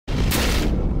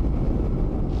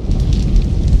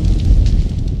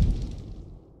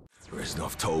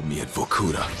told me at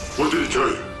Vorkuta. What did he tell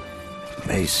you?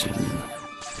 Mason,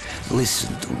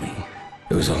 listen to me.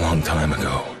 It was a long time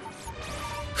ago.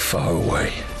 Far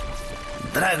away.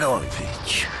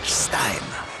 Dragovich,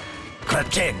 Steiner,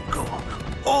 Krachenko,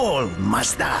 all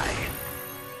must die.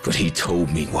 But he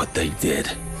told me what they did.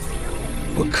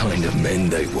 What kind of men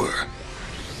they were.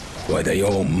 Why they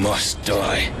all must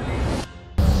die.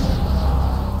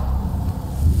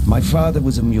 My father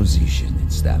was a musician in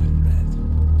Stalingrad.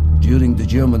 During the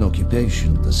German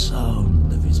occupation, the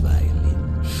sound of his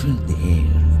violin filled the air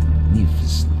with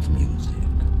magnificent music.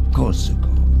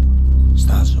 Korsakov,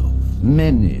 Stasov,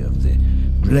 many of the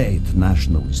great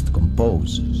nationalist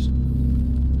composers.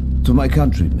 To my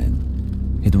countrymen,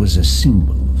 it was a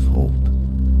symbol of hope.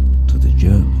 To the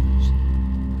Germans,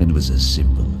 it was a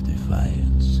symbol of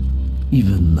defiance.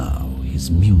 Even now,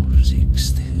 his music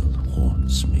still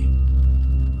haunts me.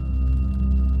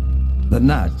 The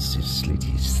Nazis slit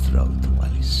his throat while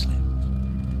he slept.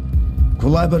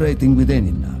 Collaborating with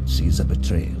any Nazi is a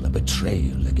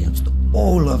betrayal against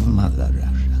all of Mother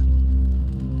Russia.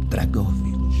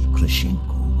 Dragovich,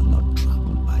 Krashenko were not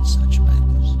troubled by such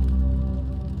matters.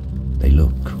 They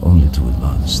look only to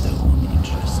advance their own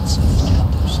interests and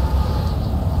agendas.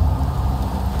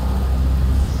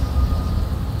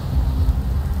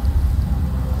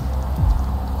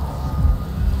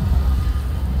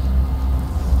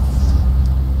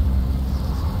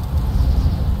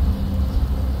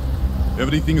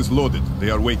 Everything is loaded. They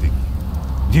are waiting.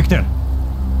 Victor,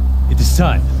 it is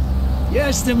time.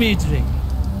 Yes, Dmitri.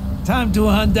 Time to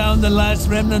hunt down the last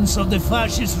remnants of the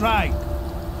fascist Reich.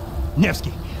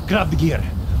 Nevsky, grab the gear.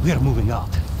 We are moving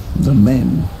out. The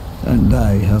men and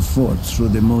I have fought through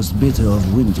the most bitter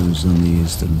of winters on the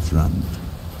Eastern Front.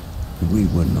 We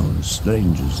were no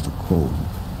strangers to cold,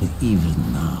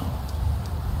 even now.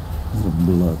 The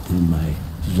blood in my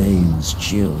veins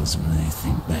chills when I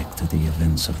think back to the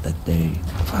events of that day.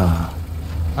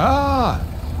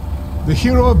 The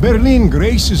hero of Berlin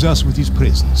graces us with his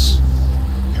presence.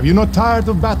 Have you not tired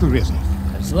of battle, Reznov?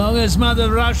 As long as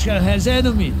Mother Russia has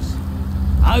enemies,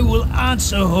 I will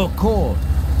answer her call.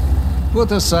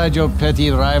 Put aside your petty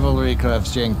rivalry,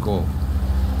 Kravchenko.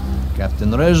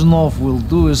 Captain Reznov will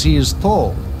do as he is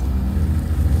told.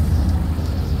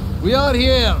 We are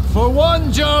here for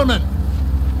one German,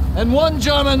 and one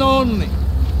German only,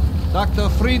 Dr.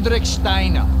 Friedrich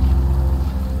Steiner.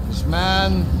 This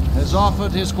man has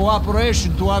offered his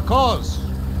cooperation to our cause.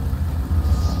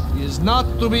 He is not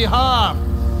to be harmed.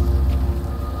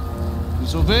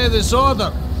 Disobey this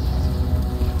order,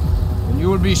 and you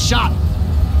will be shot.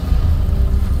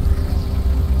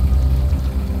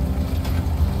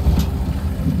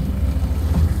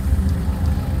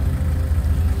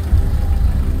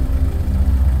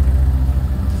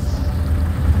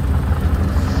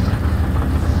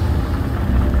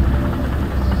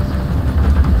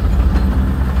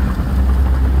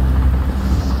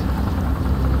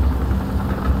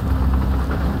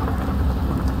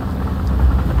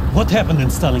 What happened in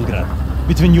Stalingrad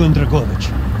between you and Dragovich?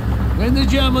 When the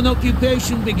German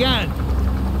occupation began,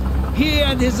 he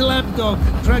and his lapdog,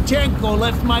 Krachenko,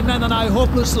 left my men and I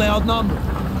hopelessly outnumbered.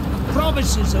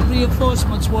 Promises of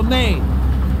reinforcements were made,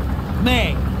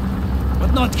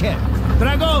 but not kept.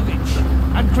 Dragovich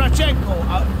and Krachenko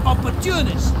are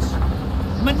opportunists,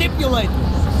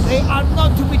 manipulators. They are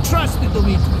not to be trusted,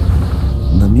 Dmitri.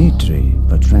 Dmitri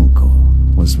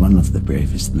Petrenko was one of the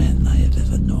bravest men I have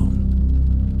ever known.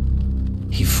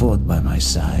 He fought by my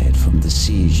side from the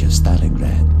siege of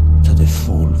Stalingrad to the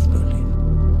fall of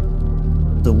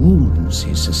Berlin. The wounds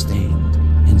he sustained,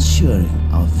 ensuring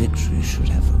our victory, should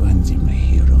have earned him a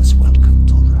hero's welcome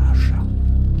to Russia.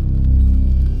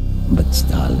 But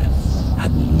Stalin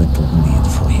had little need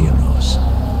for heroes.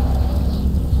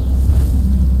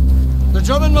 The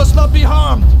German must not be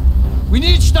harmed. We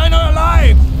need Steiner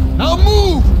alive. Now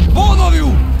move, both of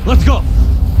you. Let's go.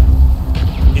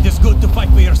 It is good to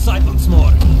fight by your side once more.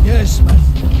 Yes, my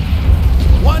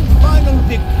friend. One final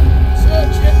victory.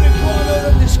 Search every corner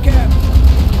of this camp.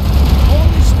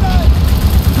 Only stand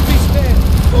to be spared.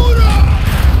 Hoorah!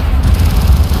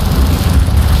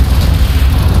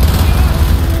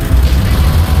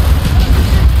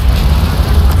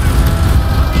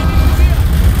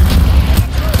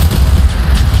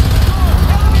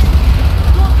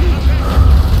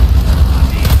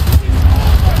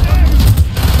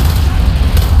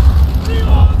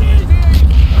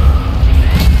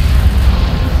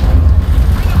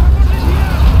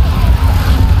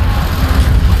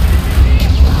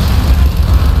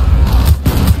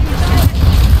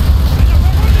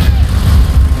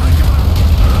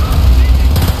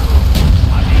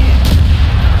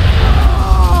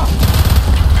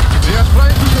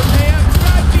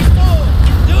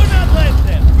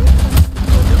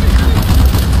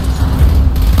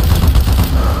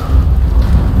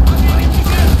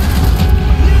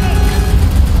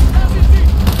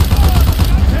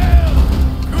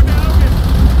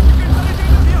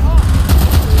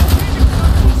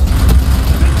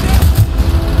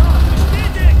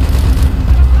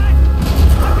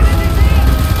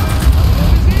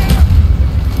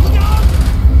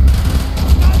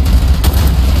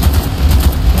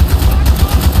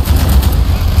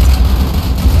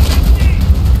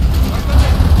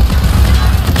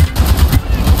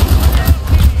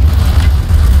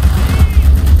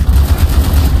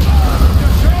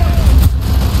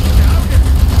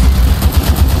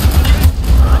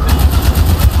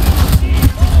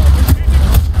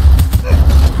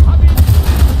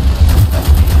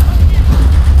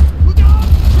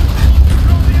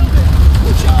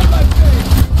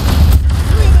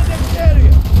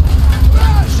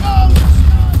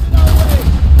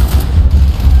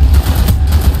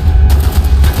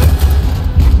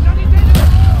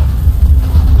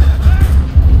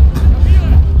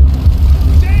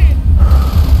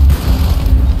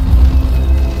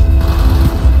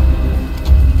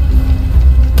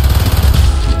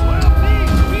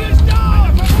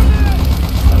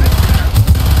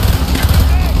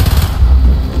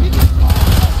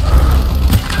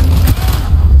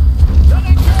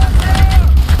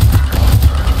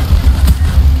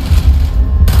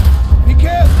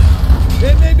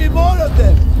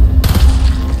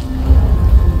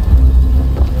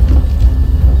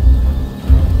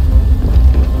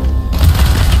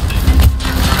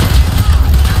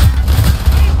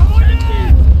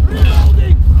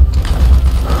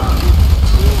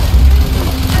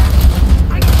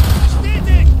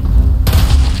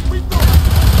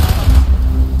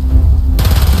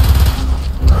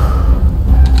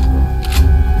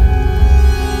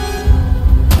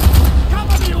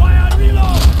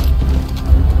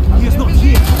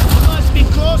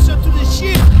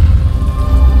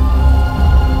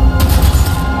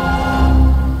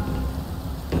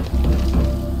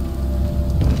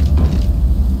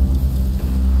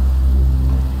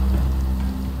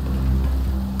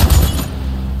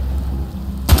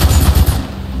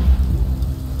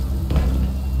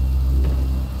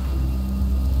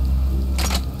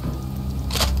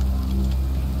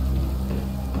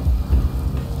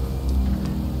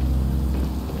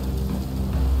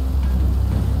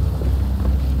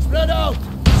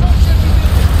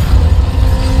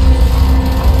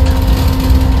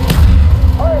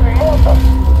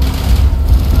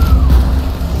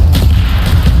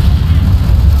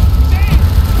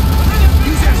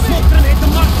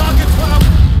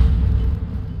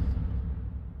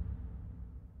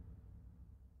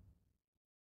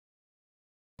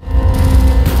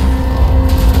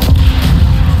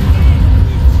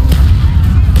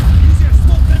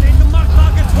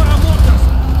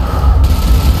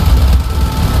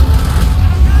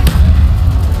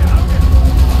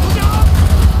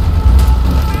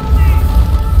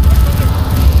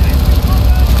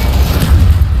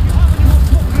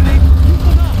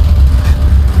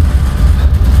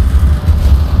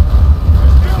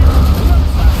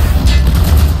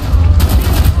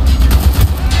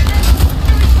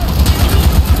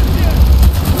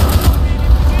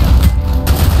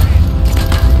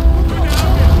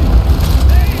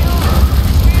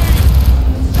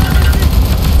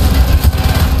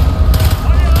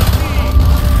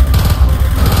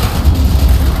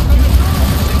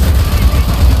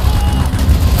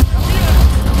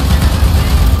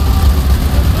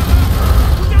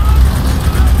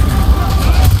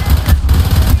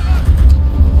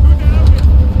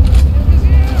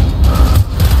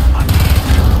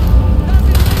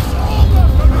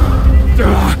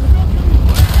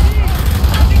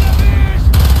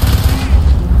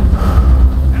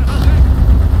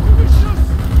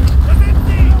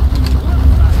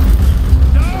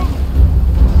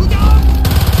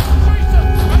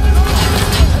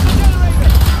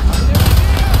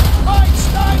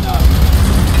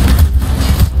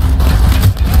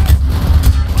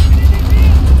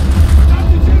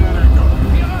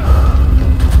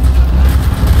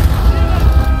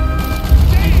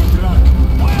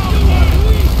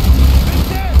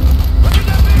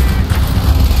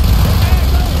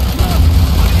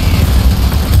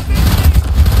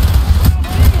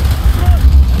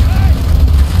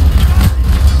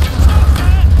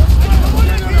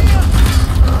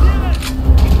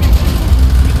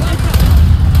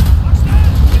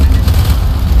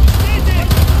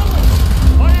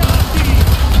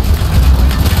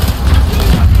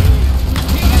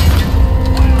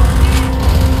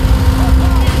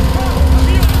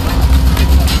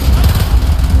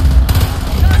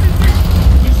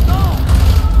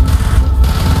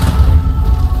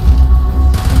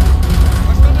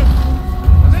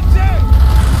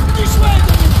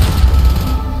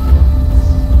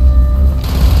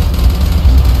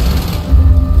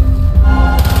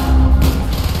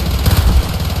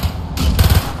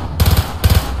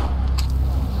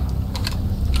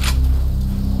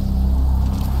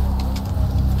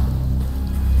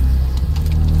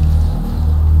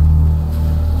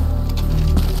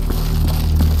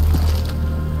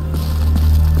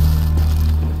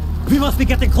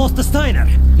 getting close to Steiner.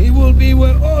 He will be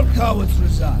where all cowards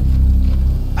reside.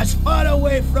 As far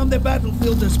away from the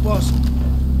battlefield as possible.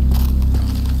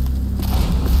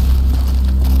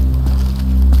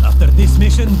 After this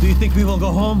mission, do you think we will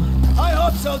go home? I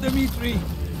hope so, Dmitri.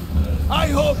 I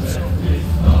hope so.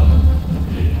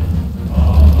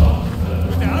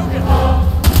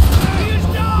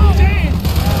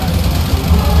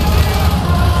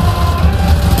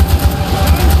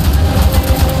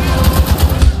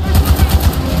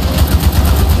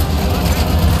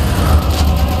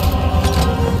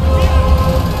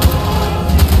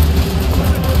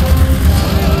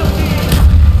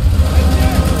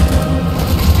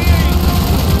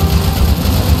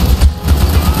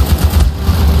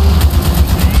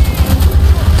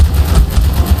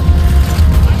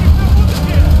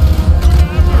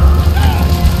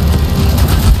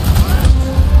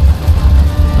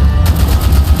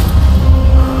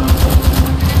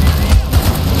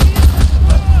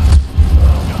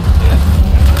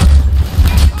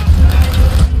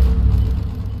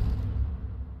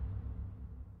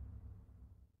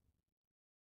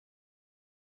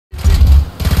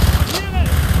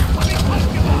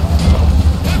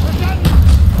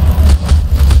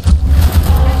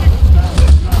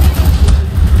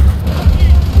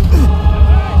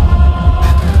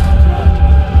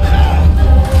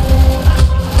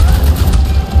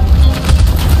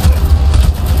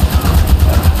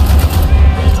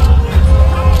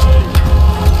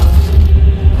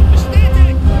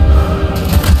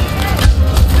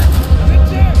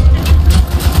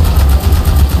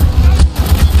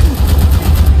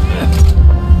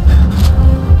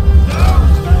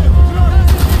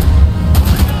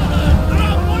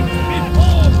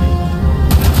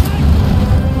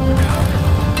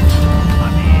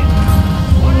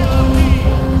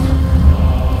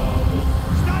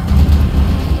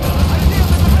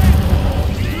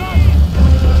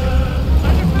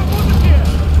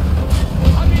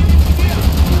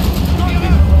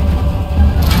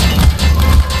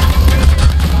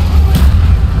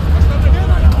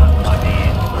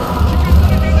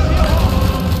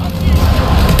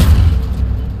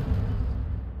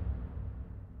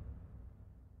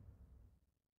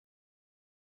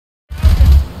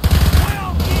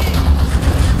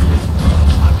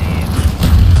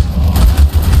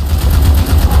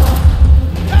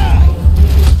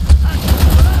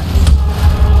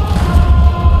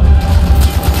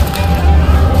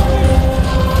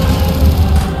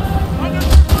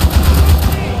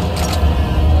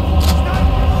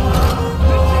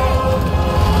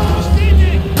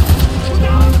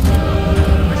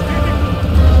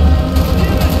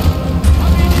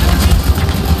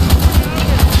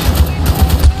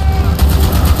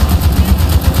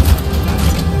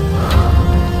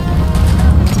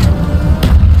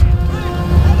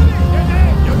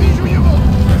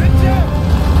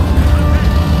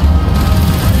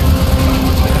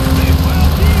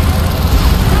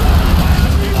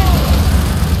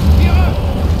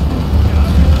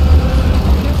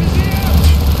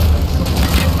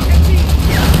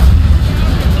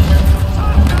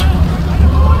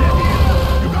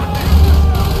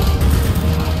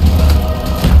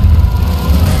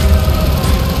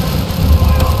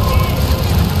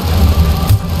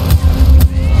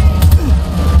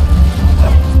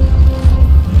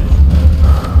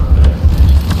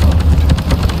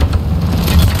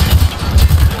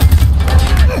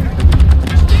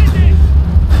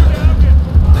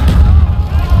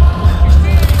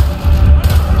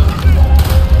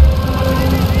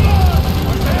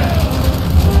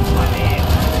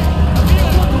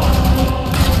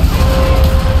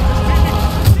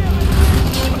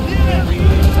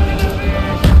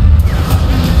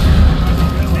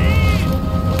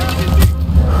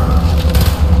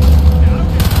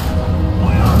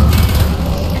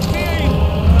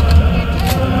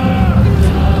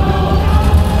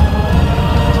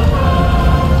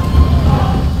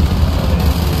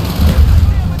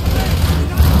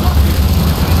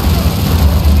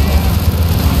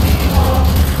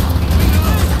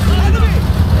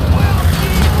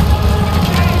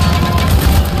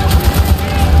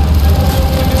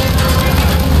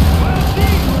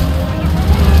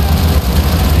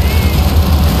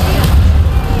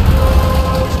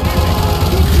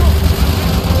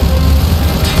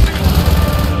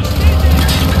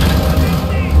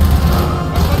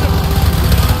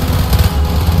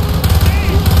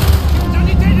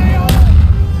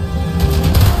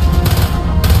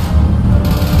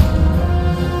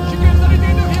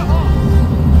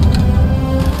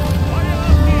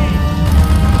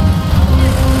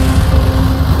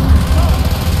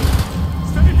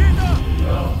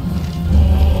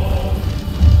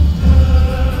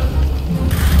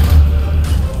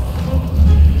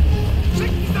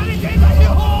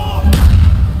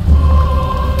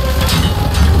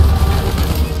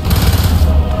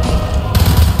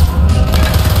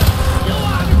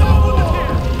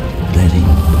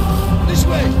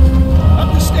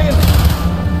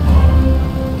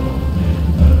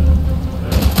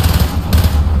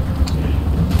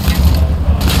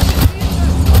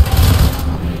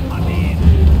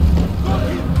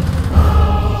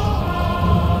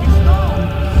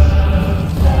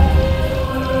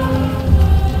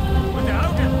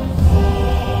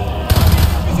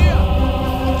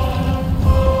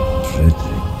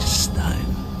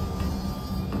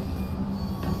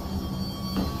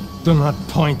 Do not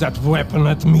point that weapon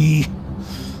at me,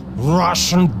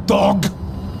 Russian dog!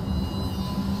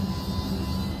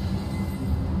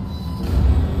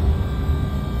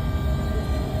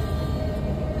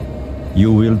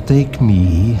 You will take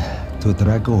me to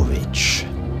Dragovich.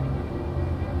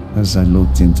 As I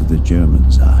looked into the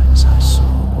German's eyes, I saw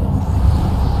all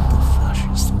the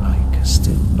fascist Reich is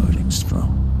still burning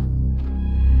strong.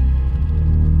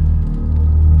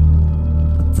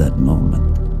 At that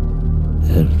moment,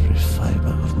 every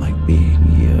fiber of my being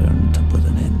yearned to put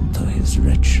an end to his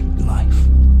wretched life.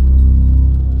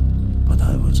 But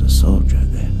I was a soldier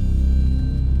then.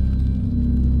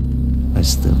 I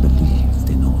still believed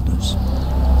in orders.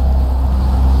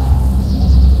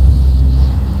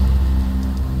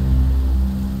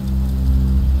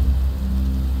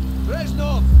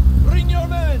 Bring your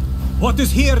men! What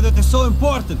is here that is so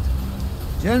important?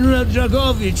 General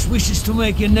Dragovich wishes to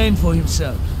make a name for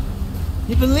himself.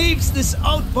 He believes this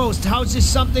outpost houses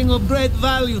something of great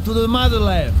value to the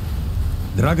motherland.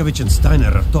 Dragovich and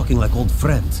Steiner are talking like old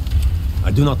friends.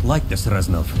 I do not like this,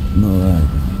 Reznov. No, I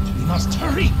don't. We must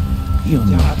hurry! You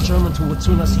There know. are Germans who would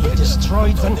sooner see it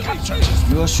destroyed than captured.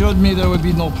 You assured me there would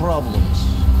be no problems.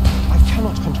 I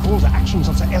cannot control the actions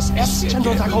of the SS,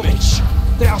 General Dragovich.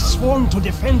 They are sworn to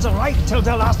defend the Reich till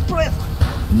their last breath.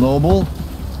 Noble,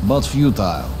 but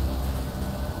futile.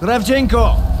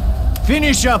 Kravchenko,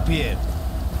 finish up here.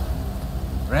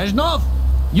 Reznov,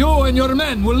 you and your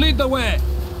men will lead the way.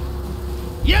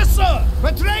 Yes, sir!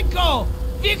 Petrenko!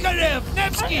 Vikarev!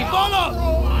 Nevsky!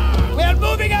 Volov! We are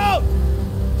moving out!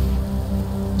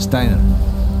 Steiner,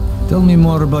 tell me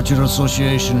more about your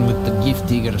association with the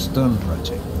Giftiger Stern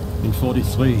project. In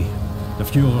 43, the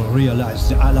Fuhrer realized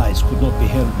the Allies could not be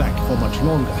held back for much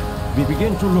longer. We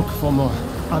began to look for more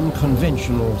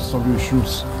unconventional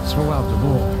solutions. Throughout the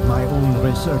war, my own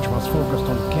research was focused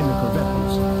on chemical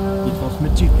weapons. It was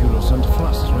meticulous and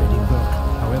frustrating work.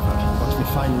 However, what we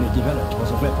finally developed was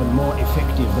a weapon more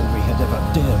effective than we had ever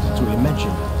dared to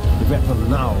imagine. The weapon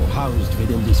now housed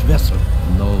within this vessel.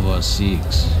 Nova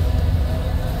 6.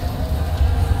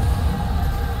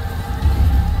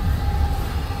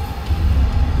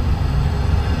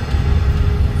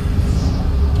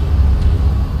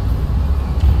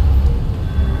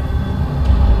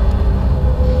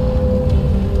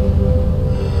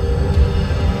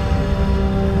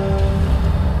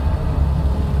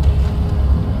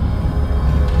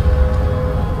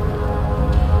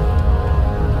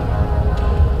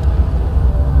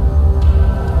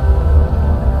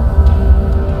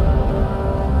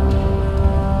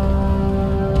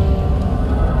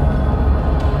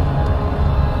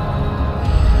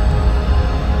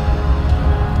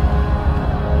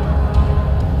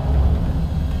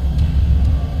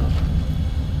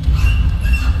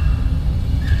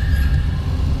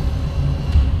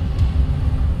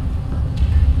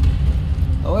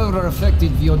 However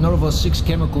effective your Nova 6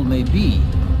 chemical may be,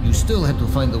 you still had to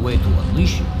find a way to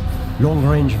unleash it.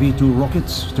 Long-range V2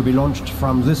 rockets to be launched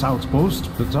from this outpost.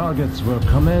 The targets were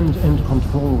command and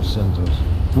control centers.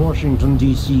 Washington,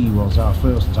 D.C. was our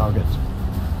first target.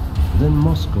 Then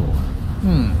Moscow.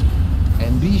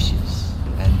 Ambitious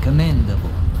and commendable,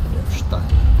 Herr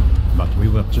Steiner. But we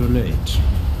were too late.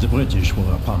 The British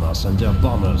were upon us and their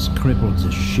bombers crippled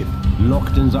the ship.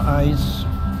 Locked in the ice,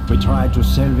 we tried to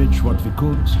salvage what we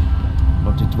could,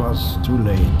 but it was too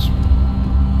late.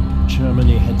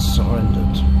 Germany had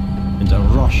surrendered, and a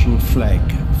Russian flag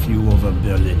flew over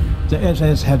Berlin. The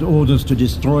SS had orders to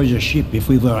destroy the ship if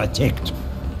we were attacked.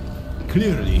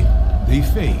 Clearly, they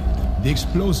failed. The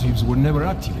explosives were never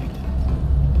activated.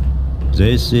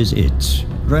 This is it.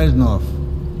 Reznov,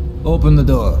 open the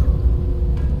door.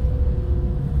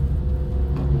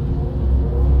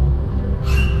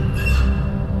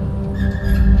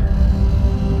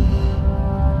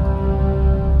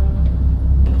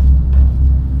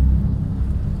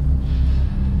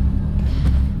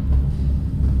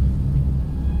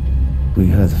 We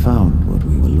had found what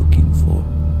we were looking for.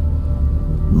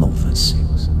 Nova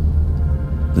 6.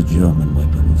 The German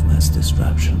weapon of mass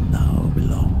destruction now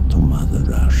belonged to Mother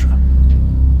Russia.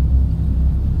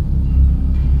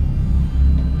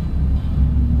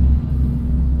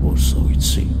 Or so it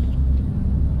seemed.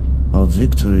 Our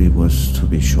victory was to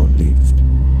be short-lived.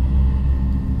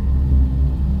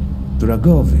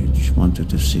 Dragovich wanted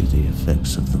to see the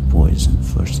effects of the poison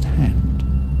firsthand.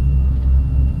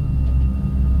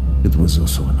 It was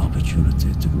also an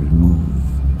opportunity to remove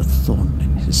a thorn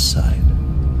in his side.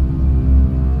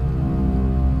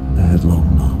 I had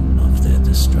long known of their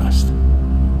distrust,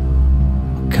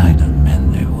 what kind of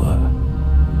men they were.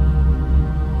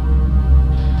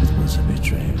 It was a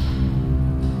betrayal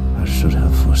I should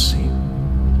have foreseen.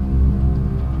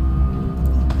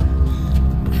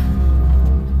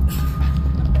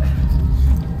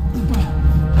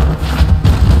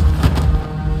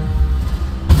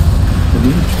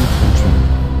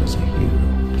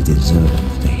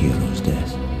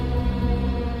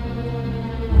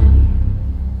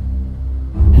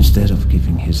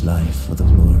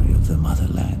 glory of the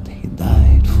motherland, he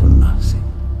died for nothing,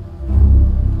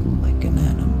 like an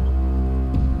animal.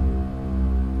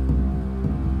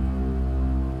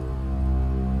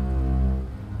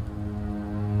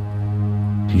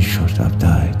 He should have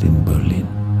died in Berlin.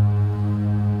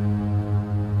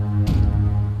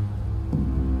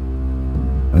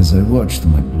 As I watched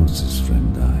my closest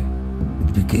friend die,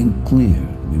 it became clear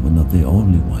we were not the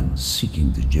only ones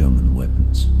seeking the German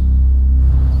weapons.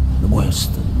 The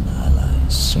Western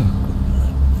allies circled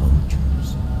like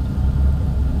vultures.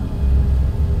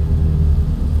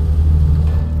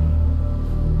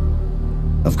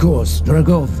 Of course,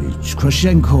 Dragovich,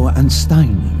 Krashenko, and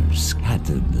Steiner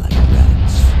scattered like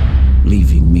rats,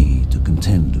 leaving me to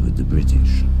contend with the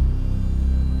British.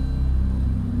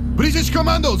 British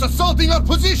commandos assaulting our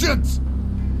positions!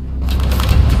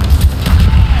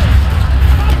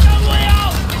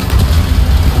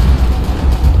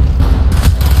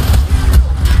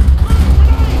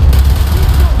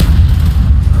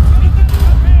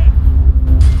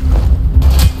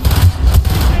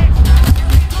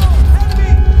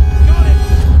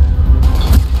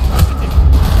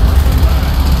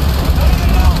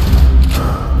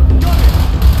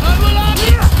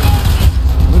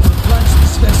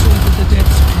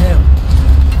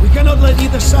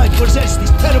 Either side possess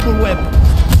this terrible weapon.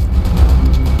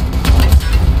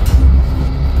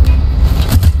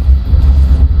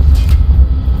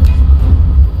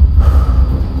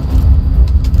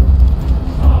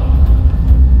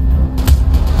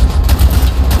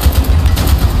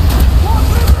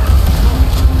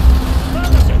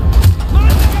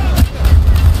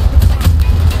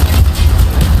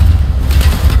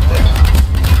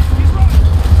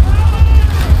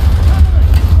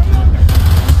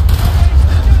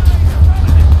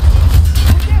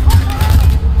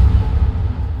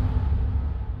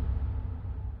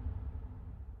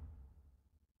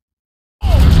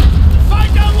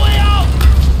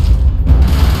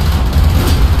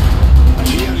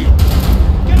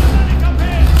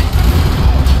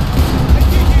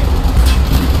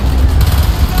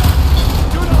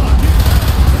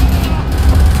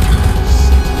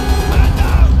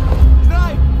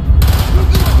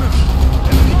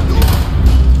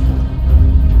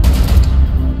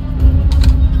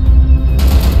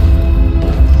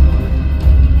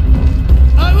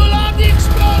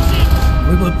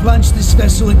 Plunge this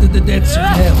vessel into the depths of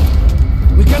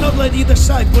hell. We cannot let either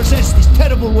side possess this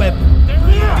terrible weapon.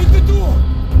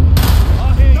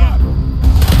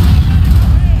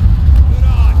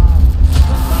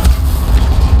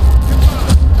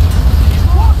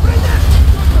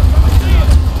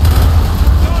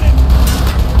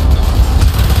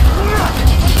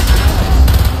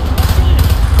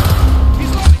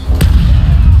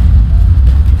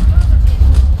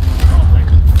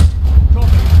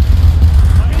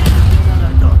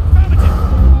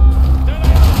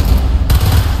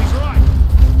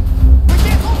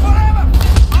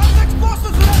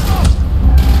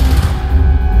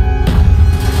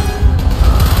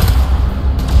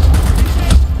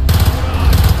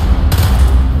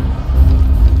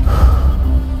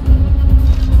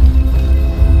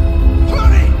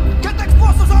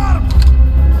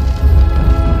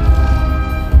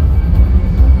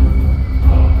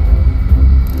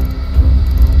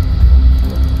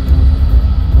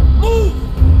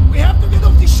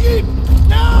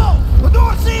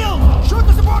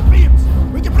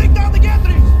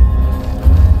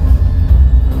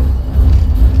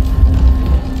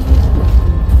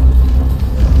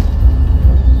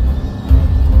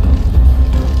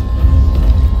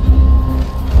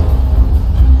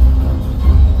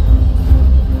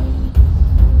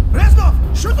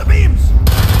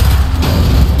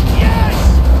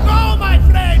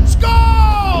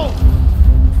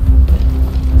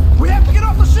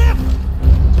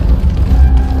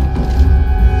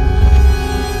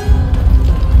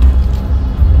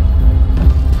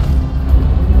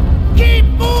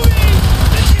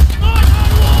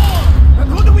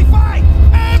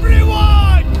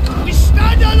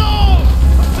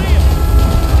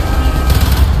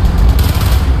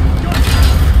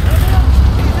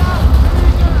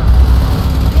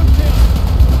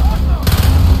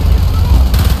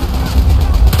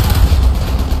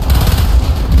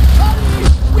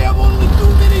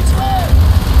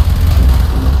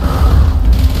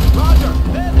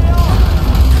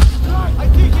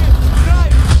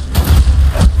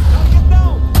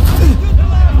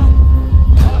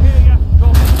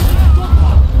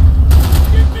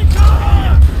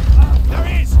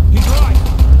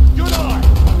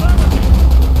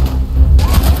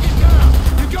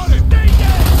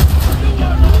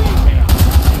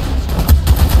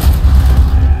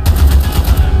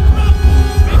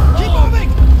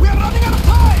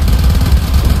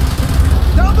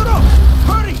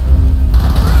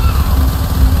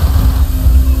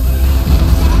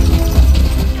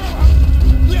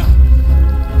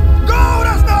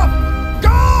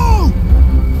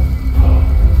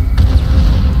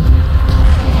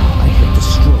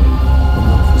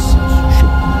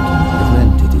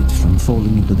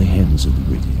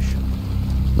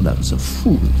 But I was a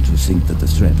fool to think that the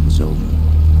threat was over.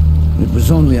 It was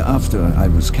only after I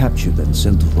was captured and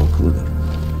sent to Vorkuta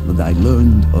that I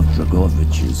learned of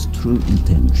Dragovich's true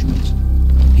intentions.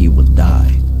 He will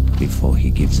die before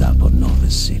he gives up on Nova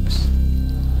 6.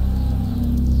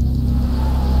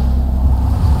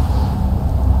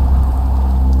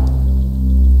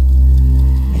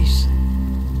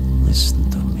 Listen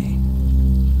to me.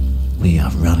 We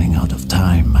are running out of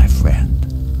time, my friend.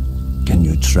 Can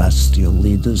you trust your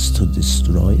leaders to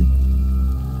destroy it?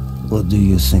 Or do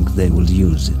you think they will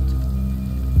use it?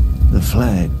 The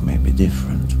flag may be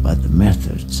different, but the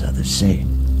methods are the same.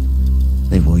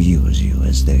 They will use you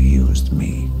as they used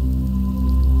me.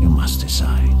 You must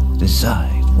decide.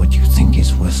 Decide what you think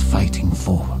is worth fighting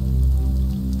for.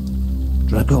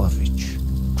 Dragovich,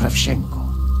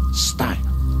 Kravchenko, Stein.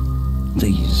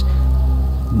 These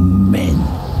men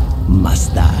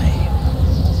must die.